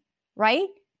odd, right?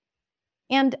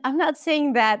 And I'm not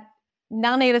saying that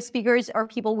non-native speakers are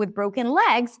people with broken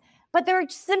legs, but they're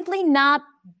simply not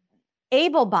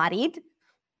able-bodied.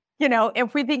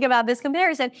 If we think about this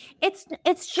comparison, it's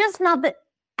just not the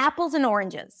apples and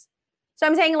oranges. So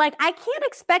I'm saying, like, I can't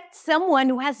expect someone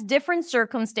who has different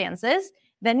circumstances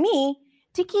than me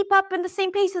to keep up in the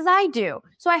same pace as I do.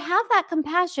 So I have that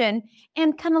compassion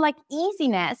and kind of like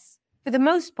easiness for the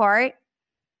most part,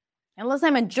 unless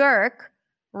I'm a jerk,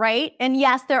 right? And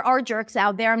yes, there are jerks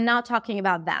out there. I'm not talking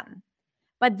about them.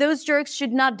 But those jerks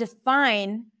should not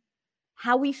define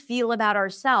how we feel about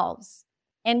ourselves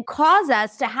and cause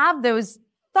us to have those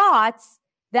thoughts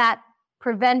that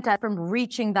prevent us from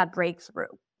reaching that breakthrough.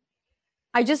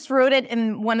 I just wrote it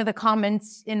in one of the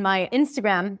comments in my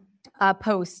Instagram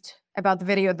post about the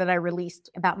video that I released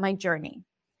about my journey.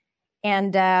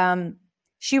 And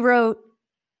she wrote,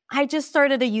 I just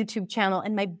started a YouTube channel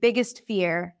and my biggest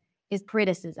fear is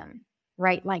criticism,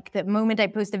 right? Like the moment I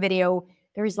post a video,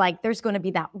 there's going to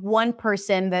be that one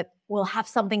person that will have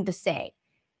something to say.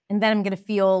 And then I'm going to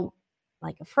feel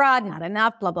like a fraud, not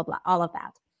enough, blah, blah, blah, all of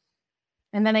that.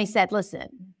 And then I said,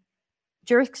 listen,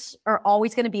 jerks are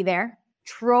always going to be there.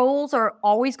 Trolls are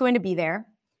always going to be there.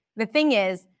 The thing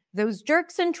is, those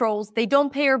jerks and trolls, they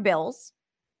don't pay your bills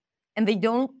and they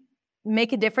don't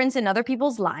make a difference in other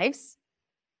people's lives,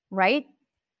 right?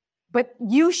 But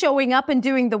you showing up and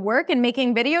doing the work and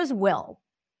making videos will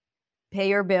pay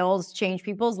your bills, change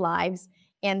people's lives,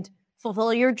 and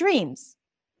fulfill your dreams.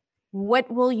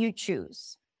 What will you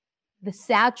choose? The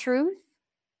sad truth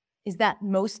is that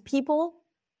most people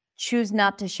choose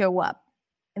not to show up,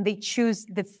 and they choose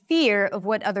the fear of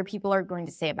what other people are going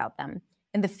to say about them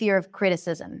and the fear of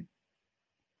criticism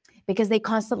because they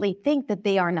constantly think that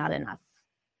they are not enough.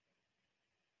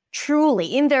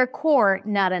 Truly, in their core,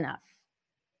 not enough.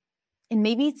 And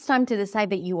maybe it's time to decide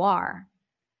that you are,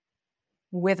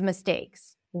 with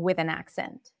mistakes, with an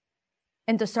accent,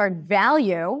 and to start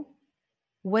value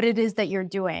what it is that you're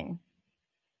doing.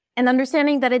 And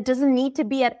understanding that it doesn't need to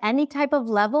be at any type of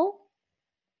level.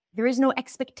 There is no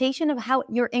expectation of how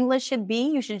your English should be.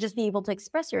 You should just be able to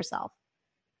express yourself.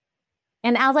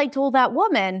 And as I told that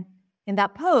woman in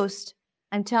that post,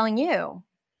 I'm telling you,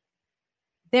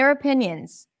 their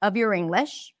opinions of your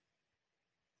English,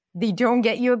 they don't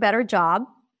get you a better job.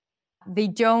 They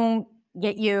don't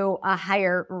get you a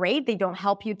higher rate. They don't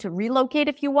help you to relocate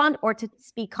if you want or to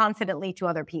speak confidently to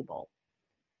other people.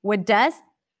 What does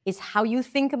is how you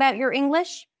think about your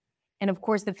English and, of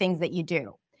course, the things that you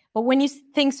do. But when you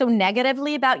think so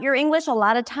negatively about your English, a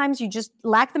lot of times you just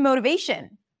lack the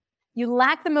motivation. You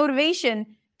lack the motivation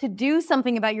to do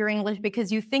something about your English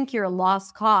because you think you're a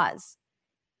lost cause.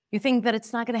 You think that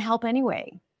it's not going to help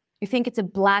anyway. You think it's a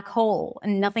black hole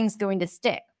and nothing's going to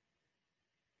stick.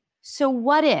 So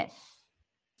what if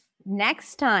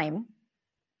next time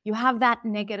you have that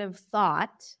negative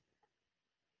thought,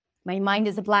 my mind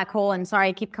is a black hole, and sorry,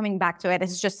 I keep coming back to it.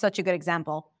 It's just such a good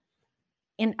example.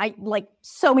 And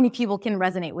so many people can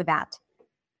resonate with that.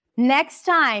 Next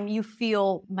time you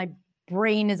feel my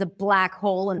brain is a black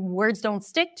hole and words don't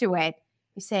stick to it,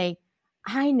 you say,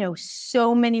 I know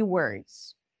so many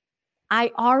words.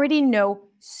 I already know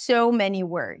so many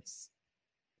words.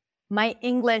 My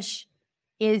English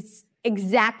is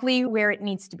exactly where it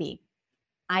needs to be.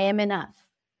 I am enough.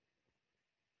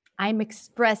 I'm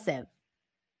expressive.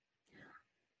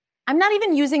 I'm not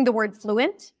even using the word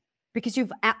fluent because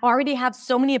you've already have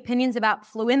so many opinions about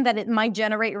fluent that it might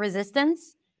generate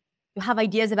resistance. You have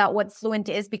ideas about what fluent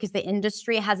is because the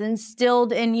industry has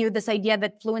instilled in you this idea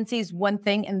that fluency is one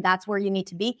thing and that's where you need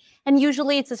to be. And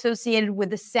usually it's associated with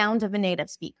the sound of a native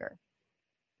speaker.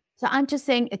 So I'm just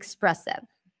saying expressive.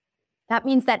 That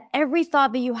means that every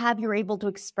thought that you have, you're able to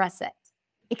express it.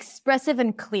 Expressive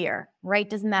and clear, right?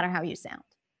 Doesn't matter how you sound.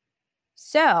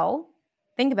 So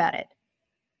think about it.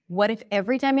 What if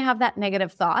every time you have that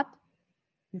negative thought,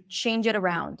 you change it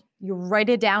around? You write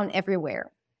it down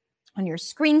everywhere. On your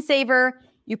screensaver,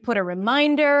 you put a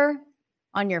reminder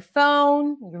on your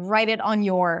phone, you write it on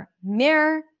your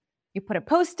mirror, you put a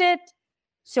post-it.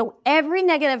 So every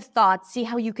negative thought, see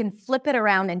how you can flip it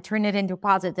around and turn it into a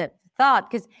positive thought.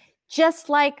 Because just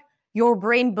like your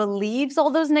brain believes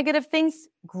all those negative things,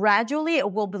 gradually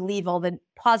it will believe all the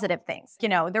positive things. You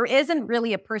know, there isn't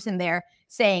really a person there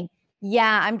saying,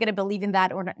 yeah, I'm going to believe in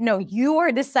that or not. No, you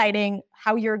are deciding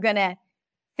how you're going to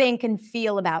think and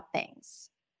feel about things.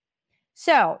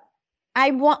 So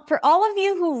I want for all of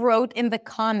you who wrote in the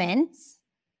comments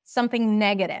something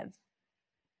negative,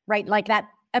 right? Like that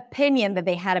opinion that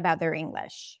they had about their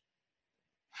English.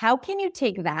 How can you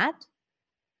take that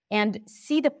and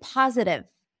see the positive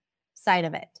side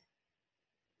of it?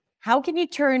 How can you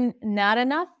turn not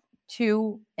enough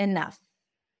to enough?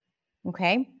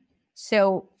 Okay.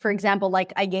 So for example,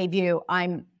 like I gave you,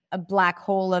 I'm a black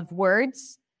hole of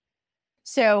words.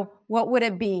 So what would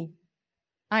it be?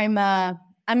 I'm a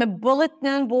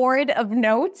bulletin board of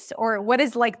notes, or what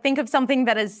is like, think of something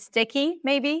that is sticky,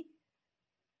 maybe.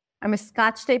 I'm a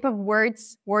scotch tape of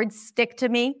words. Words stick to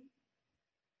me.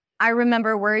 I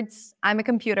remember words. I'm a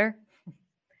computer.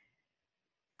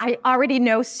 I already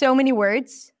know so many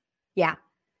words. Yeah.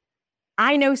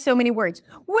 I know so many words,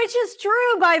 which is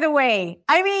true, by the way.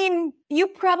 I mean, you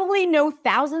probably know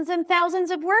thousands and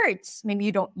thousands of words. Maybe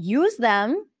you don't use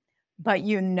them, but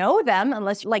you know them,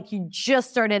 unless like you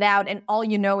just started out and all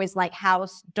you know is like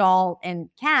house, doll, and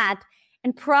cat.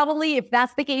 And probably if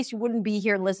that's the case, you wouldn't be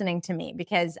here listening to me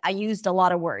because I used a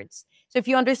lot of words. So if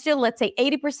you understood, let's say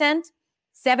 80%,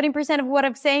 70% of what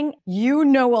I'm saying, you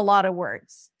know a lot of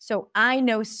words. So I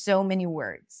know so many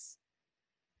words.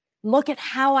 Look at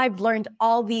how I've learned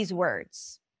all these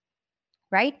words,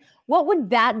 right? What would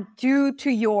that do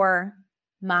to your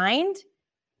mind,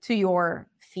 to your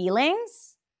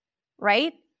feelings,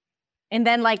 right? And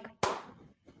then like,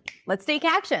 let's take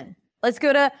action. Let's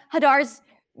go to Hadar's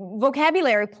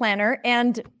vocabulary planner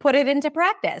and put it into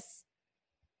practice.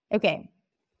 Okay,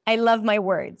 I love my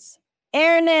words.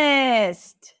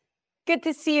 Ernest, good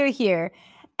to see you here.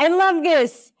 I love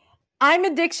this. I'm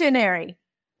a dictionary.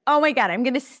 Oh my God, I'm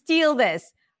going to steal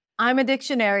this. I'm a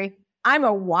dictionary. I'm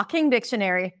a walking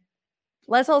dictionary.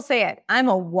 Let's all say it. I'm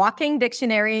a walking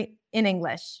dictionary in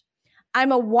English.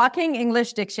 I'm a walking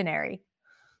English dictionary.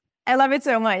 I love it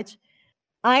so much.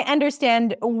 I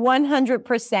understand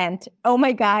 100%. Oh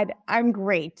my God, I'm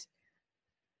great.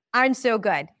 I'm so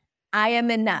good. I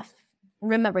am enough.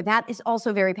 Remember, that is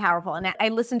also very powerful. And I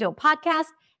listened to a podcast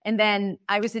and then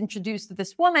I was introduced to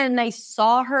this woman and I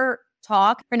saw her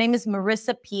talk. Her name is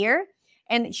Marissa Peer.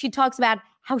 And she talks about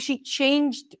how she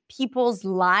changed people's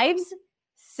lives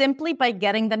simply by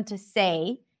getting them to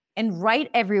say and write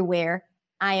everywhere,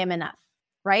 I am enough,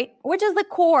 right? Which is the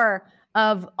core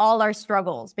of all our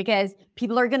struggles because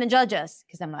people are going to judge us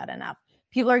because I'm not enough.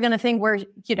 People are going to think we're,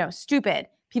 stupid.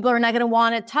 People are not going to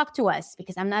want to talk to us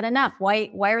because I'm not enough.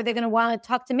 Why are they going to want to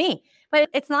talk to me? But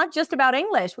it's not just about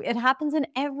English. It happens in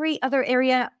every other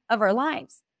area of our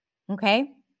lives.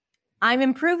 Okay? I'm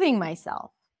improving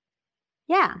myself.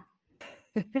 Yeah.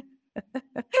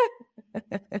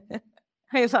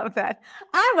 I love that.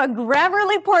 I'm a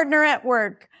Grammarly partner at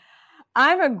work.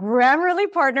 I'm a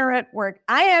Grammarly partner at work.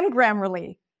 I am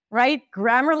Grammarly, right?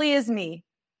 Grammarly is me.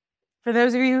 For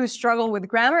those of you who struggle with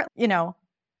grammar,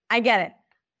 I get it.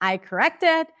 I correct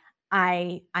it.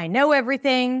 I know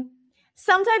everything.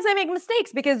 Sometimes I make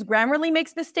mistakes because Grammarly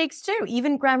makes mistakes too,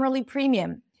 even Grammarly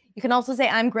Premium. You can also say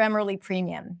I'm Grammarly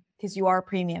Premium because you are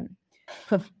premium.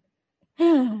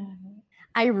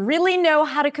 I really know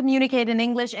how to communicate in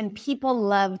English and people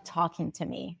love talking to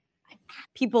me.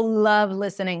 People love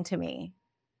listening to me.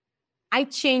 I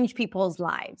change people's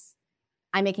lives.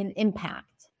 I make an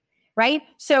impact, right?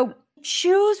 So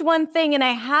choose one thing. And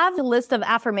I have a list of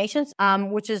affirmations,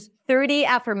 which is 30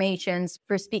 affirmations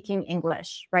for speaking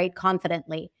English, right?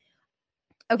 Confidently.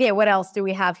 Okay, what else do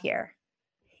we have here?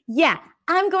 Yeah,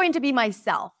 I'm going to be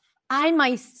myself. I'm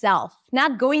myself.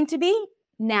 Not going to be,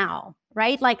 now,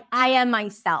 right? Like I am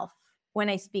myself when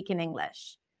I speak in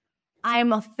English.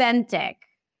 I'm authentic.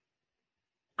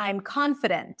 I'm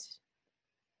confident.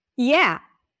 Yeah.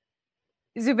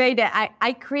 Zubeida,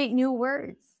 I create new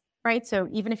words, right? So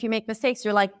even if you make mistakes,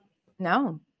 you're like,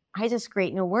 No, I just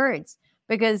create new words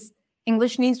because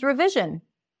English needs revision.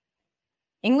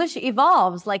 English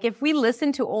evolves. Like if we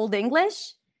listen to old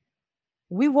English,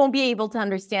 we won't be able to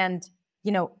understand,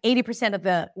 80% of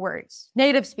the words.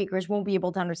 Native speakers won't be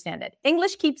able to understand it.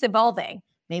 English keeps evolving.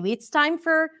 Maybe it's time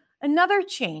for another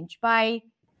change by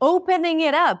opening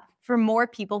it up for more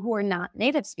people who are not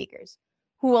native speakers,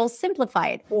 who will simplify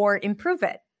it or improve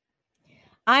it.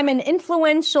 I'm an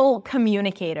influential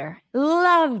communicator.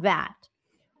 Love that.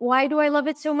 Why do I love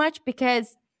it so much?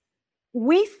 Because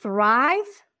we thrive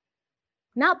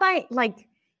not by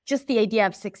just the idea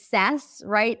of success,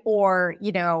 right? Or,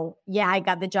 yeah, I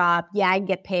got the job. Yeah, I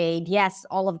get paid. Yes,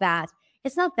 all of that.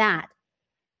 It's not that.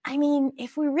 I mean,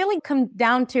 if we really come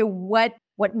down to what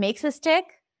makes us tick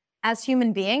as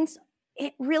human beings,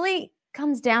 it really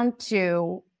comes down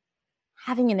to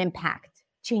having an impact,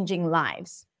 changing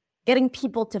lives, getting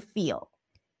people to feel.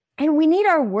 And we need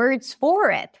our words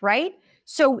for it, right?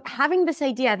 So having this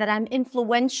idea that I'm an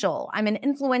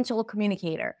influential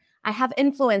communicator, I have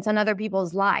influence on other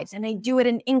people's lives, and I do it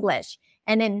in English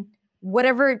and in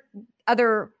whatever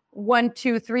other 1,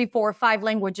 2, 3, 4, 5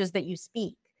 languages that you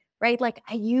speak, right? Like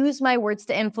I use my words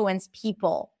to influence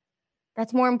people.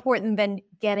 That's more important than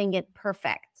getting it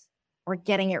perfect or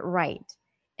getting it right.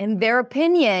 And their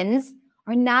opinions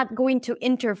are not going to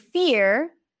interfere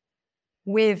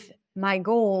with my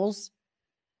goals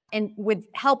and with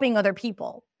helping other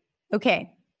people. Okay.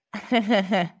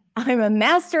 I'm a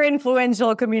master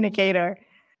influential communicator.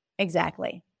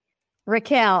 Exactly.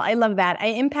 Raquel, I love that. I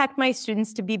impact my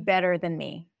students to be better than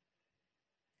me.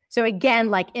 So again,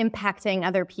 like impacting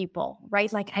other people,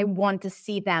 right? Like I want to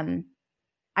see them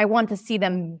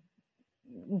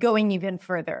going even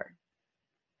further.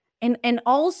 And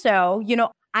also,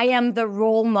 I am the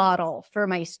role model for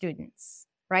my students,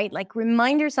 right? Like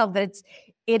remind yourself that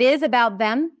it is about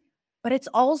them, but it's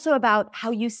also about how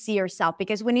you see yourself.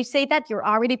 Because when you say that, you're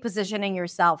already positioning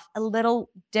yourself a little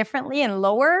differently and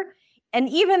lower. And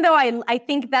even though I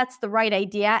think that's the right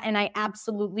idea, and I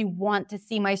absolutely want to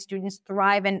see my students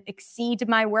thrive and exceed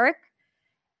my work,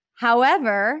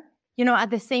 however, at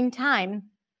the same time,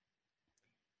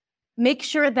 make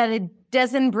sure that it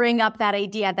doesn't bring up that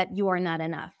idea that you are not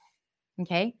enough,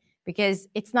 okay? Because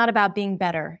it's not about being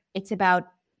better. It's about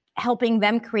helping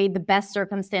them create the best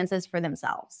circumstances for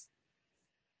themselves.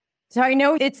 So I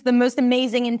know it's the most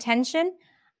amazing intention.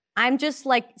 I'm just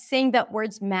saying that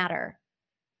words matter.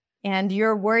 And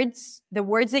your words, the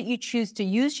words that you choose to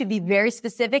use should be very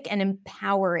specific and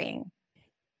empowering.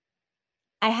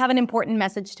 I have an important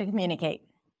message to communicate.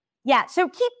 Yeah, so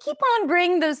keep on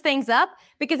bringing those things up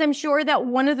because I'm sure that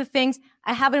one of the things,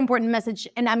 I have an important message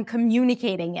and I'm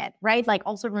communicating it, right? Like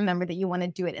also remember that you want to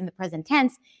do it in the present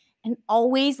tense and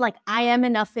always I am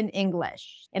enough in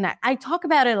English. And I talk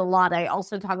about it a lot. I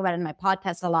also talk about it in my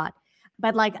podcast a lot,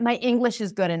 but my English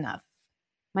is good enough.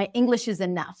 My English is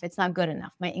enough. It's not good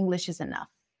enough. My English is enough.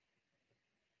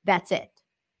 That's it.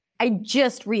 I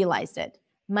just realized it.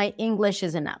 My English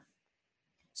is enough.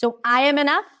 So I am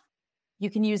enough. You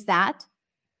can use that.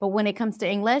 But when it comes to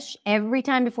English, every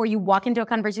time before you walk into a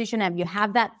conversation and you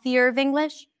have that fear of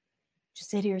English, just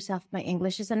say to yourself, my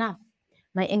English is enough.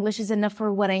 My English is enough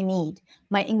for what I need.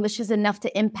 My English is enough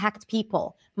to impact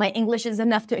people. My English is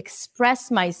enough to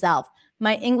express myself.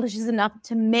 My English is enough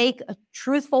to make a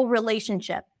truthful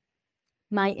relationship.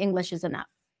 My English is enough.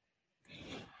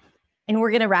 And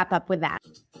we're going to wrap up with that.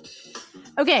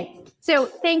 Okay, so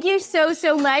thank you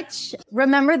so much.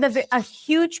 Remember that a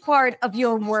huge part of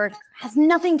your work has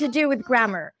nothing to do with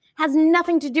grammar, has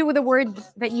nothing to do with the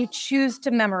words that you choose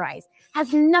to memorize,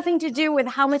 has nothing to do with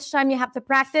how much time you have to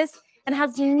practice, and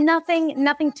has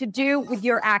nothing to do with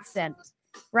your accent,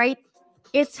 right?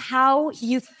 It's how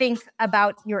you think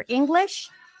about your English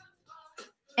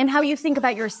and how you think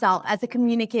about yourself as a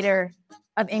communicator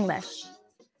of English.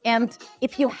 And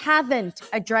if you haven't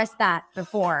addressed that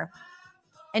before,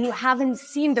 and you haven't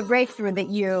seen the breakthrough that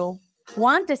you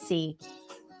want to see,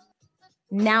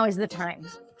 now is the time.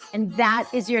 And that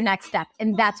is your next step.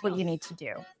 And that's what you need to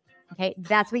do. Okay?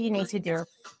 That's what you need to do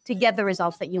to get the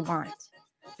results that you want.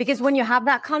 Because when you have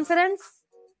that confidence,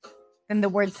 then the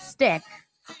words stick.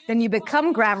 Then you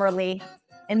become Grammarly,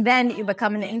 and then you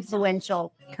become an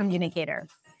influential communicator.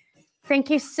 Thank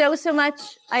you so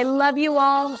much. I love you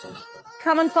all.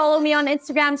 Come and follow me on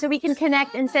Instagram so we can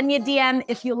connect and send me a DM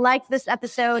if you like this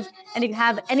episode and if you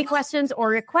have any questions or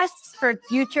requests for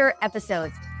future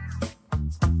episodes.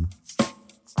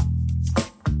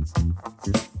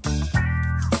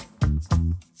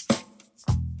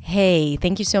 Hey,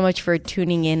 thank you so much for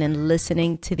tuning in and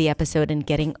listening to the episode and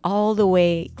getting all the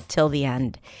way till the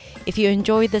end. If you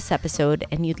enjoyed this episode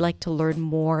and you'd like to learn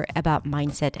more about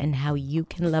mindset and how you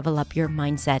can level up your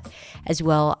mindset as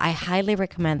well, I highly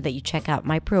recommend that you check out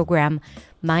my program,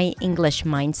 My English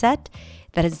Mindset,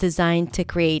 that is designed to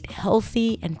create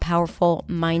healthy and powerful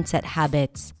mindset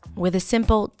habits with a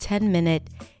simple 10-minute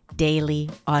daily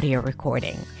audio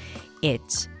recording.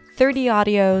 It's 30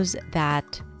 audios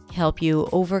that help you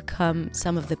overcome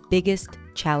some of the biggest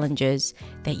challenges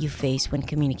that you face when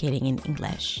communicating in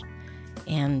English.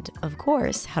 And of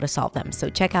course, how to solve them. So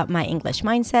check out My English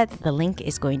Mindset. The link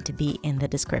is going to be in the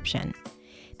description.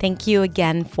 Thank you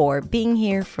again for being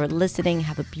here, for listening.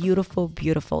 Have a beautiful,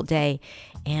 beautiful day.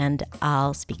 And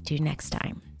I'll speak to you next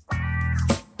time.